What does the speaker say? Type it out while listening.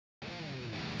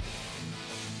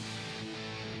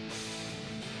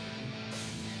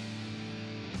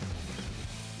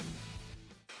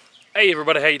Hey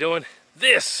everybody, how you doing?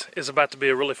 This is about to be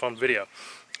a really fun video.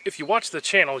 If you watch the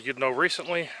channel, you'd know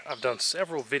recently I've done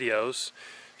several videos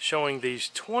showing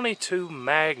these 22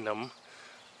 Magnum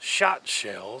shot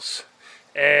shells,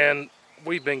 and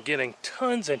we've been getting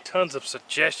tons and tons of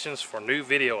suggestions for new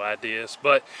video ideas,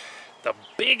 but the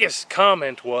biggest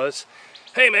comment was,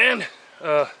 hey man,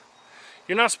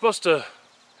 you're not supposed to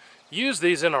use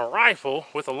these in a rifle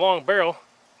with a long barrel.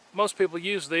 Most people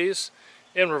use these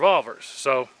in revolvers.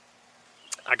 So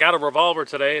I got a revolver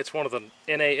today. It's one of the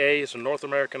NAAs, and North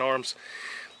American Arms,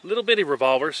 little bitty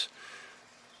revolvers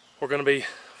we're going to be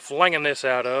flinging this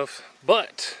out of.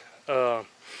 But a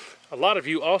lot of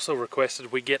you also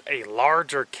requested we get a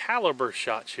larger caliber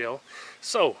shot shell.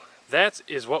 So that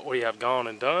is what we have gone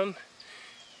and done.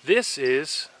 This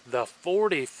is the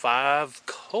 45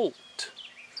 Colt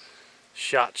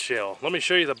shot shell. Let me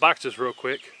show you the boxes real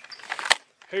quick.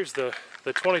 Here's the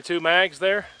 22 mags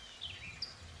there.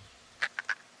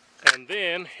 And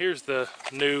then here's the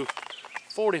new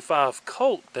 45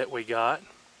 Colt that we got.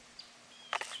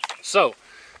 So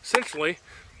essentially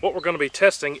what we're going to be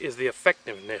testing is the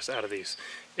effectiveness out of these.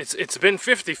 It's been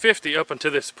 50-50 up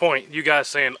until this point. You guys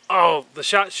saying, oh, the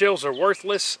shot shells are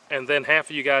worthless, and then half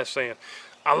of you guys saying,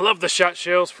 I love the shot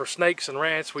shells for snakes and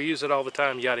rats, we use it all the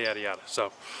time, yada yada yada.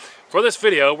 So for this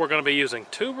video we're going to be using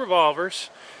two revolvers,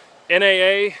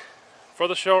 NAA for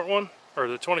the short one, or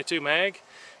the 22 mag,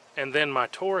 and then my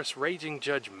Taurus Raging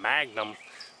Judge Magnum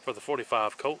for the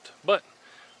 45 Colt. But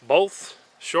both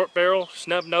short barrel,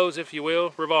 snub nose if you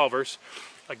will, revolvers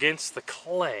against the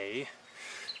clay.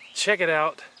 Check it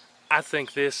out. I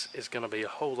think this is going to be a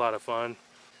whole lot of fun.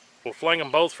 We'll fling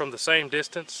them both from the same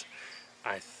distance.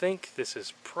 I think this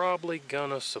is probably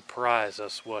gonna surprise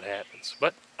us what happens,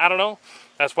 but I don't know.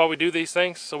 That's why we do these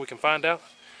things, so we can find out.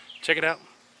 Check it out.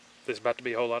 This is about to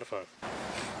be a whole lot of fun.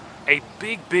 A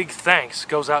big thanks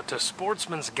goes out to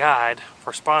Sportsman's Guide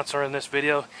for sponsoring this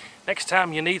video. Next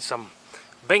time you need some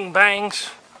bing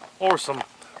bangs or some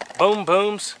boom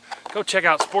booms, go check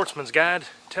out Sportsman's Guide.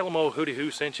 Tell them old Hootie Who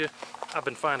sent you. I've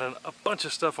been finding a bunch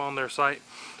of stuff on their site.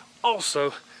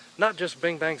 Also, not just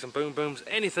bing bangs and boom booms,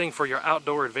 anything for your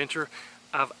outdoor adventure.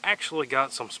 I've actually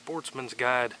got some Sportsman's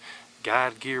Guide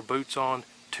gear boots on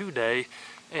today,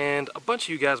 and a bunch of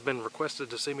you guys have been requested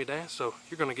to see me dance, so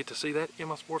you're going to get to see that in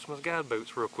my Sportsman's Guide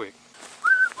boots real quick.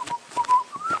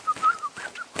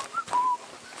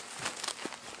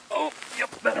 Oh,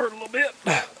 yep, that hurt a little bit.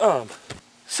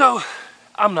 So,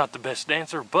 I'm not the best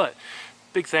dancer, but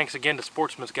big thanks again to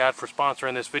Sportsman's Guide for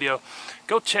sponsoring this video.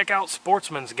 Go check out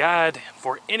Sportsman's Guide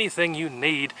for anything you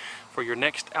need for your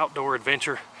next outdoor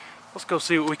adventure. Let's go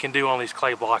see what we can do on these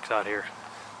clay blocks out here.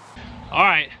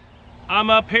 Alright, I'm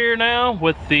up here now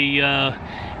with the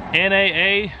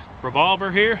NAA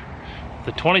revolver here,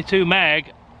 the 22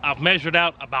 mag. I've measured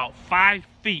out about 5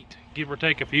 feet, give or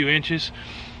take a few inches,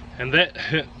 and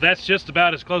that's just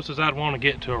about as close as I'd want to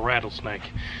get to a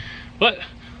rattlesnake. But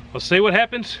let's see what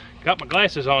happens. Got my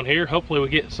glasses on here. Hopefully we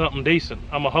get something decent.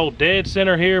 I'm gonna hold dead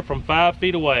center here from 5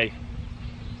 feet away.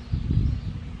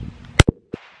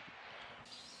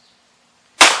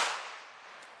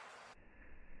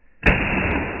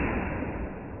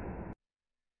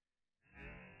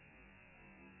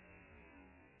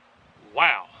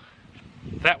 Wow,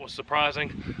 that was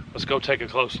surprising. Let's go take a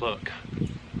close look.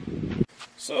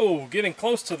 So, getting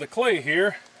close to the clay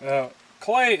here.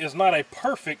 Clay is not a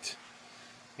perfect,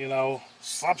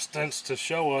 substance to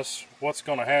show us what's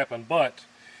going to happen, but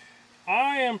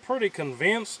I am pretty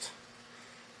convinced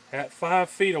at 5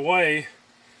 feet away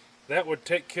that would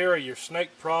take care of your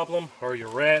snake problem or your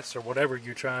rats or whatever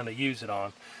you're trying to use it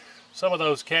on. Some of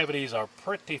those cavities are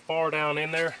pretty far down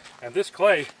in there, and this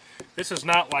clay, this is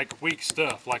not like weak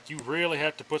stuff. Like, you really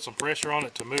have to put some pressure on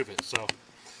it to move it. So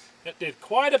it did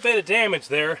quite a bit of damage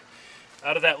there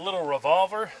out of that little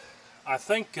revolver. I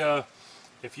think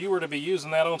if you were to be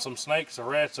using that on some snakes or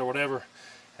rats or whatever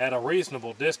at a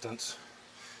reasonable distance,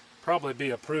 probably be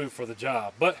approved for the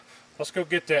job. But let's go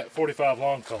get that 45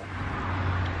 long Colt.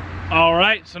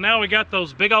 Alright, so now we got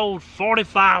those big old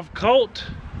 45 Colt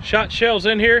shot shells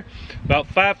in here, about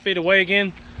 5 feet away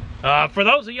again. For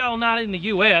those of y'all not in the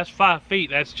US, 5 feet,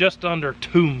 that's just under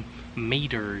 2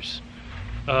 meters.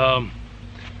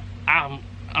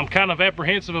 I'm kind of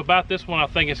apprehensive about this one. I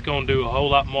think it's going to do a whole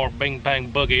lot more bing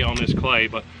bang boogie on this clay,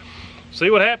 but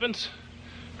see what happens.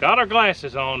 Got our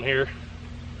glasses on here.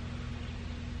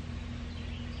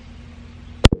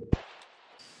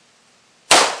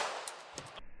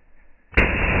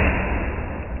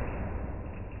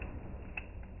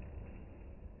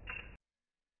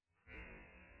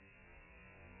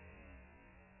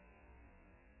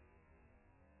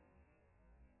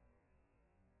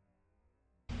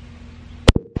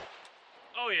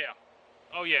 Oh yeah.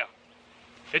 Oh yeah.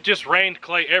 It just rained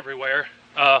clay everywhere.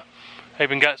 I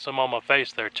even got some on my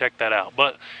face there. Check that out.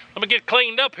 But let me get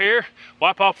cleaned up here,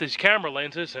 wipe off these camera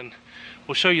lenses, and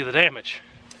we'll show you the damage.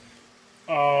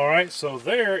 Alright, so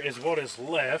there is what is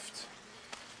left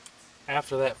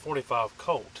after that 45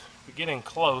 Colt. If we get in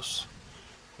close,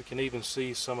 we can even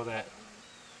see some of that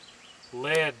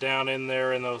lead down in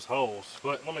there in those holes.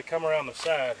 But let me come around the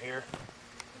side here.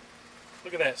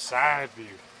 Look at that side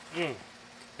view.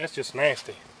 That's just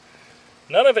nasty.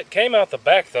 None of it came out the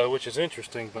back though, which is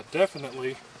interesting, but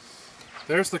definitely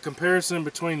there's the comparison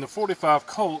between the 45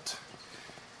 Colt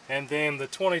and then the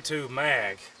 22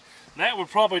 mag. That would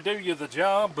probably do you the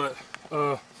job, but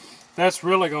that's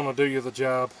really going to do you the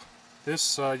job.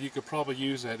 This you could probably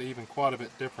use at even quite a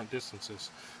bit different distances.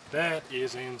 That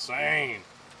is insane.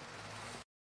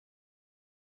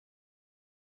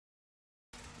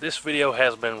 This video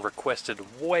has been requested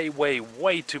way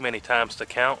too many times to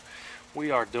count.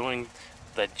 We are doing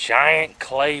the giant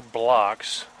clay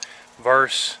blocks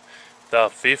versus the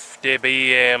 50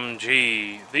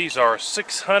 BMG. These are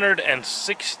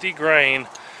 660 grain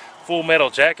full metal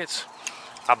jackets.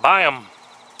 I buy them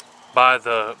by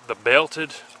the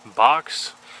belted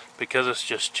box because it's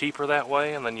just cheaper that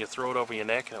way, and then you throw it over your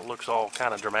neck and it looks all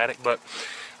kind of dramatic. But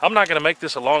I'm not going to make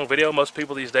this a long video. Most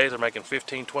people these days are making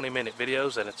 15-20 minute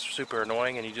videos and it's super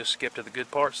annoying and you just skip to the good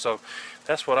part. So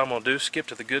that's what I'm going to do, skip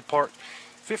to the good part.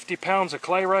 50 pounds of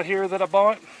clay right here that I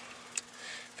bought.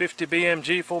 50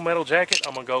 BMG full metal jacket.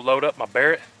 I'm going to go load up my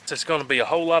Barrett. It's going to be a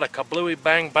whole lot of kablooey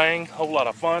bang bang, whole lot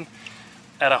of fun.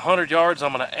 At 100 yards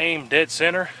I'm going to aim dead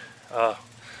center.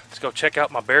 Let's go check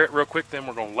out my Barrett real quick, then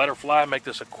we're going to let her fly and make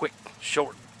this a quick,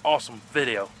 short, awesome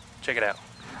video. Check it out.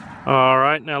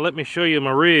 Alright, now let me show you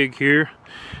my rig here.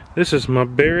 This is my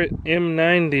Barrett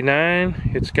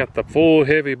M99. It's got the full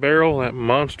heavy barrel, that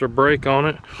monster brake on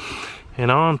it.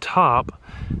 And on top,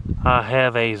 I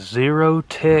have a Zero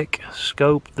Tech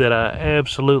scope that I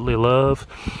absolutely love.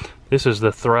 This is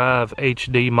the Thrive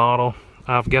HD model.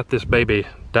 I've got this baby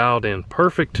dialed in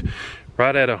perfect.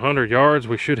 Right at 100 yards,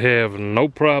 we should have no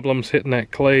problems hitting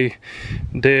that clay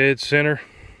dead center.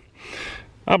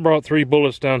 I brought 3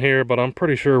 bullets down here, but I'm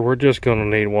pretty sure we're just gonna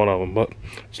need one of them. But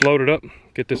let's load it up,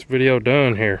 get this video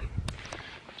done here.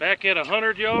 Back at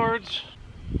 100 yards,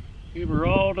 give her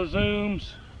all the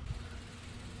zooms.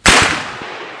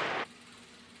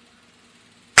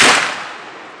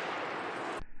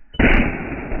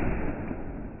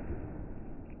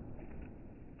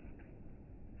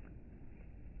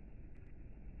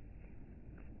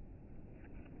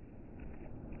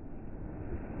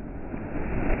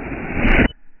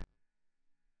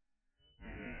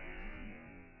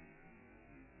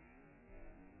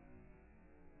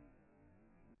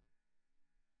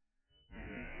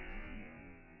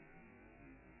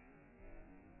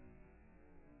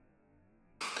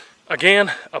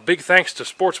 Again, a big thanks to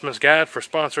Sportsman's Guide for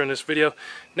sponsoring this video.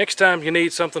 Next time you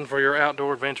need something for your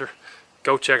outdoor adventure,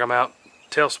 go check them out.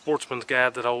 Tell Sportsman's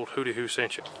Guide that old Hootie Who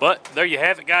sent you. But there you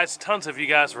have it, guys. Tons of you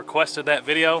guys requested that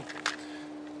video.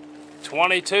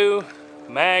 22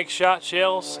 mag shot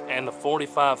shells and the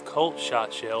 45 Colt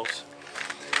shot shells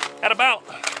at about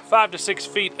 5 to 6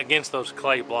 feet against those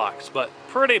clay blocks. But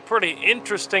pretty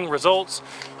interesting results.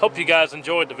 Hope you guys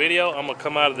enjoyed the video. I'm gonna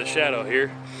come out of the shadow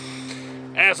here.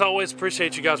 As always,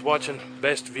 appreciate you guys watching.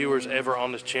 Best viewers ever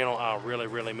on this channel. I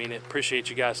really mean it. Appreciate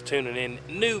you guys tuning in.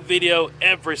 New video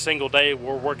every single day.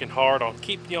 We're working hard on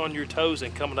keeping you on your toes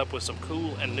and coming up with some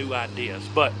cool and new ideas.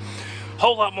 But a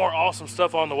whole lot more awesome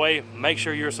stuff on the way. Make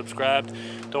sure you're subscribed.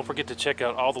 Don't forget to check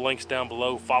out all the links down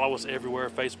below. Follow us everywhere,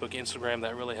 Facebook, Instagram.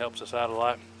 That really helps us out a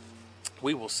lot.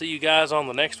 We will see you guys on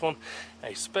the next one.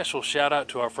 A special shout out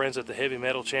to our friends at the Heavy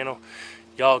Metal channel.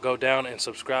 Y'all go down and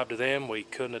subscribe to them. We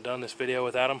couldn't have done this video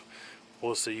without them.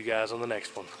 We'll see you guys on the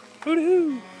next one.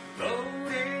 Hoo-hoo!